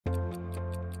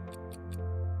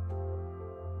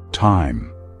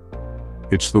Time.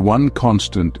 It's the one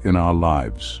constant in our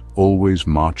lives, always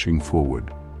marching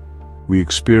forward. We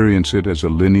experience it as a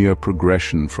linear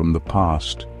progression from the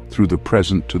past through the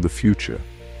present to the future.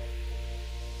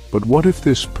 But what if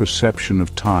this perception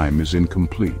of time is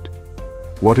incomplete?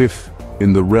 What if,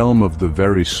 in the realm of the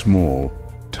very small,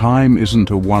 time isn't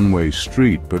a one-way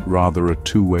street but rather a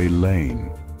two-way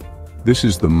lane? This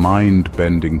is the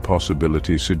mind-bending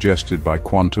possibility suggested by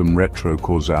quantum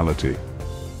retrocausality,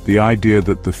 the idea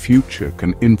that the future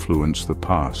can influence the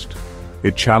past.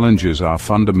 It challenges our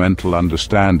fundamental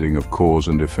understanding of cause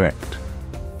and effect,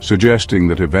 suggesting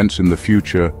that events in the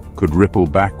future could ripple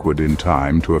backward in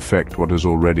time to affect what has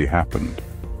already happened.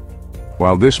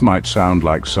 While this might sound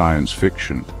like science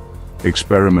fiction,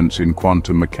 experiments in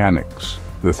quantum mechanics,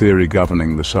 the theory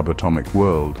governing the subatomic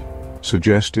world,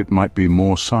 suggest it might be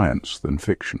more science than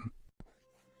fiction.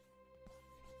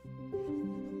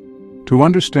 To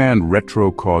understand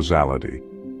retrocausality,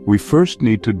 we first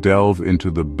need to delve into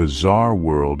the bizarre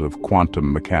world of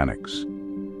quantum mechanics.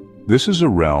 This is a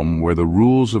realm where the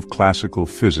rules of classical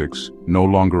physics no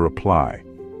longer apply,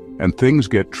 and things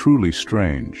get truly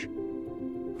strange.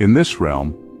 In this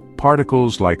realm,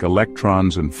 particles like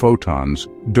electrons and photons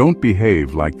don't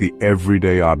behave like the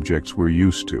everyday objects we're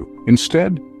used to.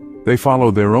 Instead, they follow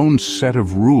their own set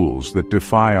of rules that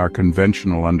defy our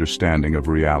conventional understanding of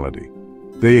reality.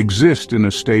 They exist in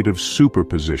a state of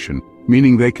superposition,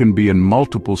 meaning they can be in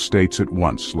multiple states at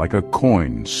once, like a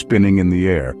coin spinning in the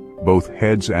air, both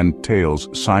heads and tails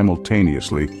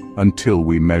simultaneously, until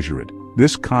we measure it.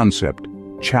 This concept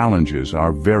challenges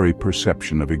our very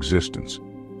perception of existence.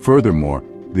 Furthermore,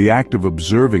 the act of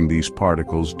observing these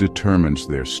particles determines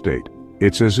their state.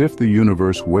 It's as if the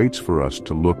universe waits for us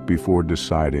to look before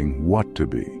deciding what to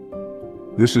be.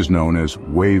 This is known as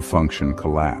wave function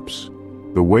collapse.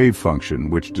 The wave function,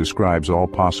 which describes all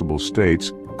possible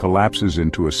states, collapses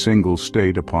into a single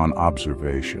state upon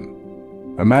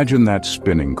observation. Imagine that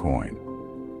spinning coin.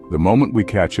 The moment we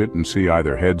catch it and see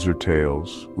either heads or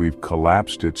tails, we've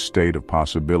collapsed its state of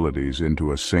possibilities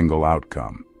into a single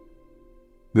outcome.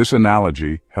 This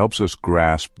analogy helps us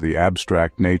grasp the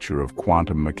abstract nature of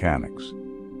quantum mechanics.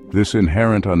 This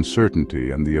inherent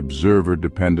uncertainty and the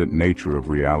observer-dependent nature of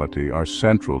reality are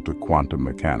central to quantum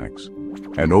mechanics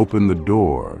and open the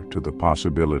door to the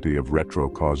possibility of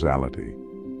retrocausality.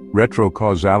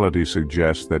 Retrocausality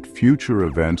suggests that future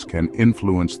events can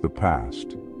influence the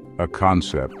past, a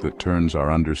concept that turns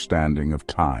our understanding of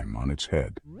time on its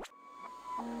head.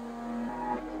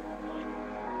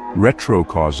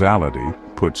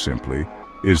 Retrocausality, put simply,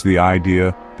 is the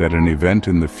idea that an event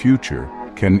in the future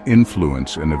can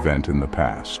influence an event in the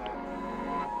past.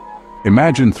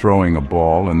 Imagine throwing a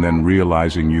ball and then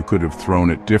realizing you could have thrown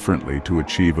it differently to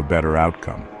achieve a better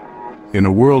outcome. In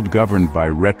a world governed by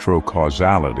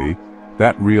retrocausality,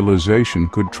 that realization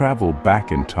could travel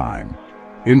back in time,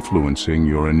 influencing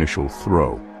your initial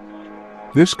throw.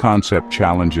 This concept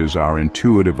challenges our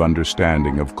intuitive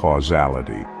understanding of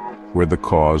causality, where the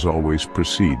cause always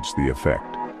precedes the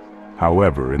effect.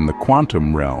 However, in the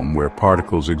quantum realm, where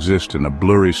particles exist in a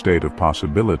blurry state of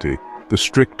possibility, the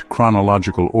strict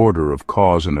chronological order of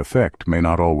cause and effect may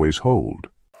not always hold.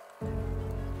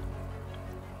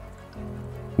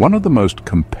 One of the most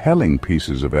compelling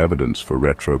pieces of evidence for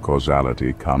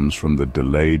retrocausality comes from the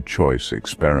delayed choice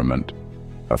experiment,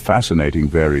 a fascinating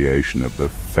variation of the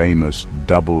famous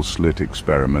double-slit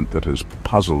experiment that has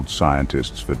puzzled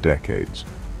scientists for decades.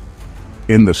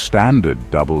 In the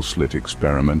standard double-slit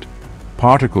experiment,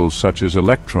 particles such as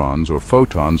electrons or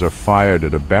photons are fired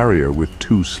at a barrier with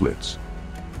two slits.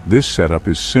 This setup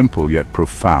is simple yet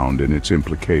profound in its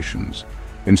implications.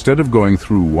 Instead of going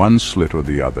through one slit or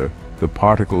the other, the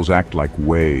particles act like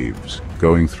waves,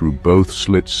 going through both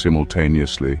slits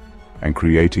simultaneously and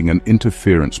creating an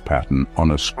interference pattern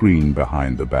on a screen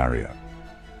behind the barrier.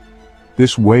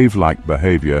 This wave-like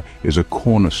behavior is a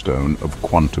cornerstone of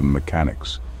quantum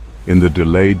mechanics. In the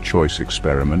delayed choice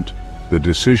experiment, the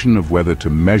decision of whether to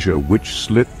measure which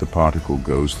slit the particle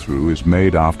goes through is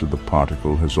made after the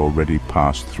particle has already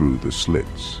passed through the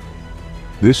slits.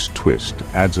 This twist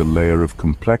adds a layer of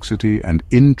complexity and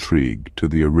intrigue to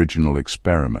the original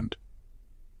experiment.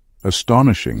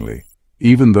 Astonishingly,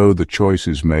 even though the choice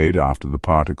is made after the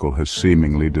particle has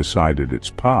seemingly decided its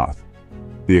path,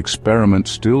 the experiment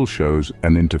still shows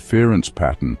an interference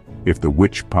pattern if the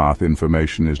which path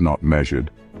information is not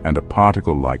measured, and a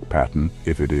particle-like pattern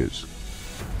if it is.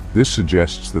 This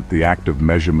suggests that the act of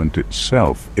measurement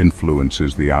itself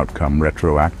influences the outcome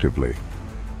retroactively.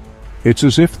 It's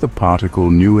as if the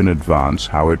particle knew in advance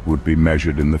how it would be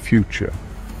measured in the future.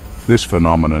 This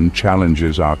phenomenon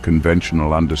challenges our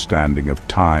conventional understanding of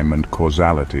time and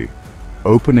causality,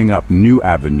 opening up new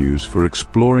avenues for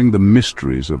exploring the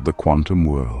mysteries of the quantum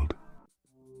world.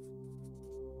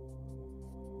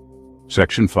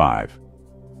 Section 5.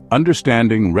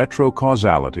 Understanding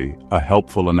retrocausality, a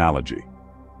helpful analogy.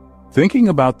 Thinking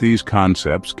about these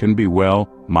concepts can be, well,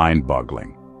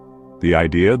 mind-boggling. The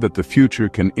idea that the future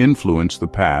can influence the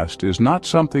past is not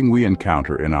something we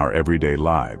encounter in our everyday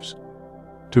lives.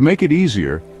 To make it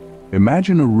easier,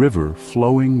 imagine a river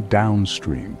flowing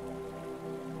downstream.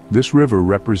 This river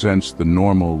represents the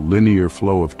normal linear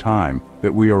flow of time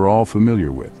that we are all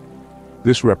familiar with.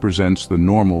 This represents the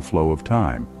normal flow of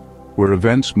time, where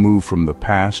events move from the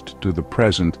past to the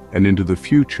present and into the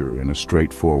future in a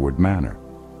straightforward manner.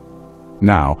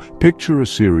 Now, picture a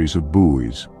series of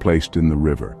buoys placed in the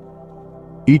river.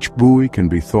 Each buoy can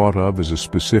be thought of as a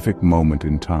specific moment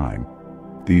in time.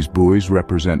 These buoys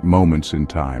represent moments in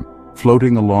time,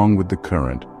 floating along with the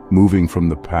current, moving from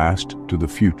the past to the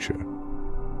future.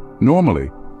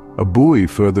 Normally, a buoy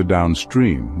further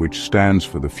downstream, which stands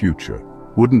for the future,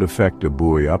 wouldn't affect a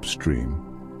buoy upstream,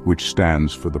 which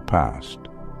stands for the past.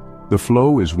 The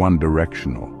flow is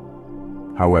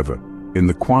one-directional. However, in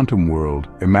the quantum world,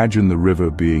 imagine the river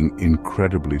being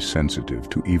incredibly sensitive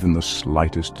to even the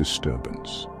slightest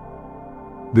disturbance.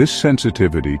 This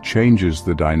sensitivity changes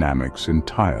the dynamics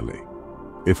entirely.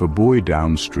 If a buoy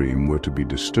downstream were to be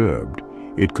disturbed,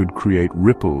 it could create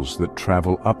ripples that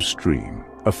travel upstream,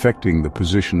 affecting the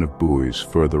position of buoys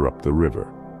further up the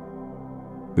river.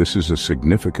 This is a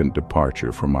significant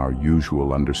departure from our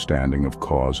usual understanding of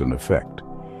cause and effect.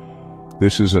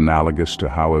 This is analogous to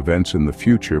how events in the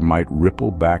future might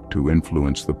ripple back to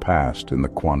influence the past in the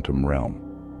quantum realm.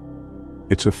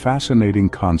 It's a fascinating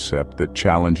concept that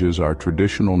challenges our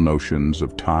traditional notions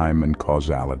of time and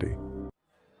causality.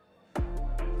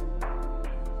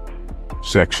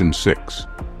 Section 6.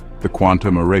 The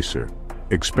Quantum Eraser.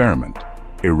 Experiment.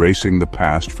 Erasing the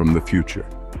past from the future.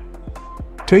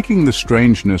 Taking the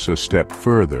strangeness a step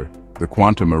further, the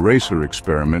quantum eraser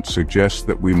experiment suggests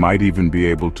that we might even be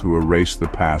able to erase the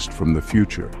past from the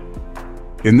future.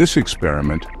 In this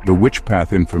experiment, the which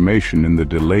path information in the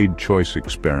delayed choice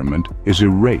experiment is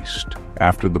erased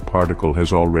after the particle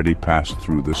has already passed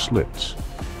through the slits.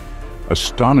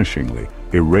 Astonishingly,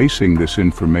 erasing this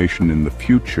information in the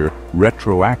future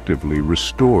retroactively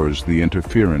restores the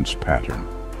interference pattern,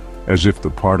 as if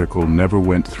the particle never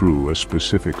went through a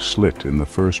specific slit in the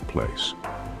first place.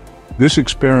 This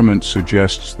experiment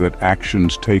suggests that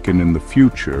actions taken in the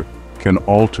future can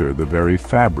alter the very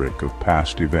fabric of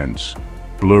past events,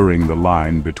 blurring the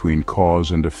line between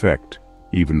cause and effect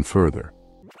even further.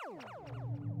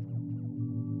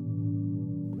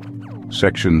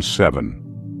 Section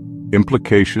 7.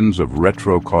 Implications of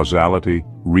retrocausality,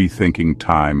 rethinking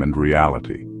time and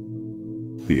reality.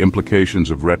 The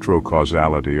implications of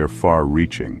retrocausality are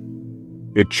far-reaching.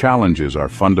 It challenges our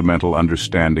fundamental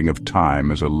understanding of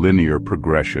time as a linear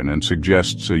progression and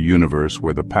suggests a universe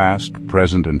where the past,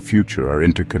 present, and future are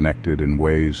interconnected in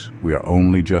ways we are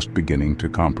only just beginning to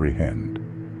comprehend.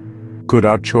 Could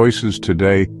our choices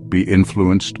today be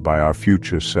influenced by our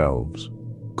future selves?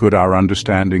 Could our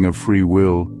understanding of free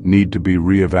will need to be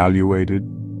re-evaluated?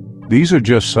 These are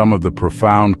just some of the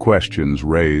profound questions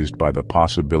raised by the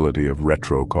possibility of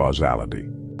retrocausality.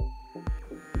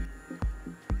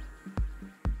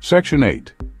 Section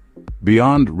 8.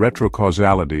 Beyond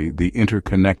retrocausality, the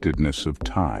interconnectedness of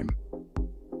time.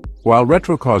 While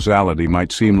retrocausality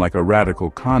might seem like a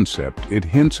radical concept, it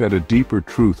hints at a deeper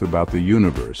truth about the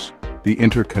universe, the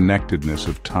interconnectedness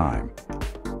of time.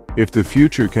 If the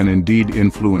future can indeed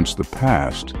influence the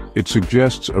past, it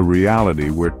suggests a reality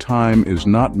where time is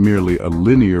not merely a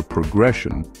linear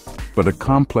progression, but a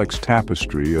complex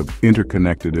tapestry of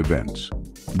interconnected events.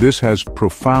 This has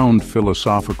profound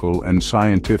philosophical and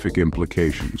scientific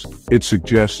implications. It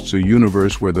suggests a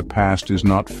universe where the past is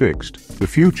not fixed, the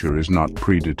future is not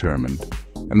predetermined,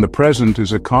 and the present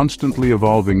is a constantly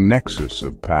evolving nexus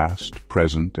of past,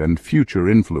 present, and future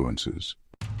influences.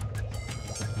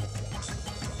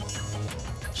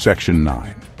 Section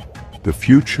 9. The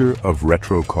Future of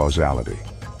Retrocausality.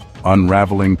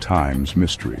 Unraveling Time's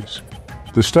Mysteries.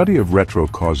 The study of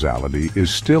retrocausality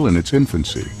is still in its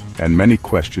infancy, and many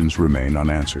questions remain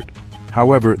unanswered.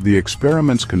 However, the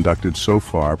experiments conducted so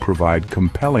far provide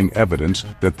compelling evidence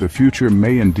that the future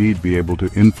may indeed be able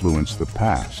to influence the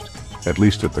past, at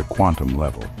least at the quantum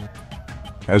level.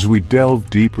 As we delve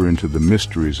deeper into the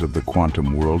mysteries of the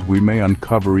quantum world, we may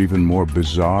uncover even more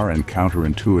bizarre and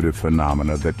counterintuitive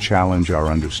phenomena that challenge our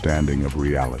understanding of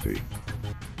reality.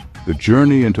 The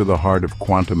journey into the heart of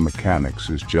quantum mechanics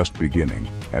is just beginning,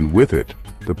 and with it,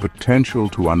 the potential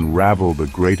to unravel the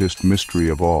greatest mystery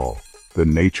of all, the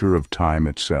nature of time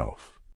itself.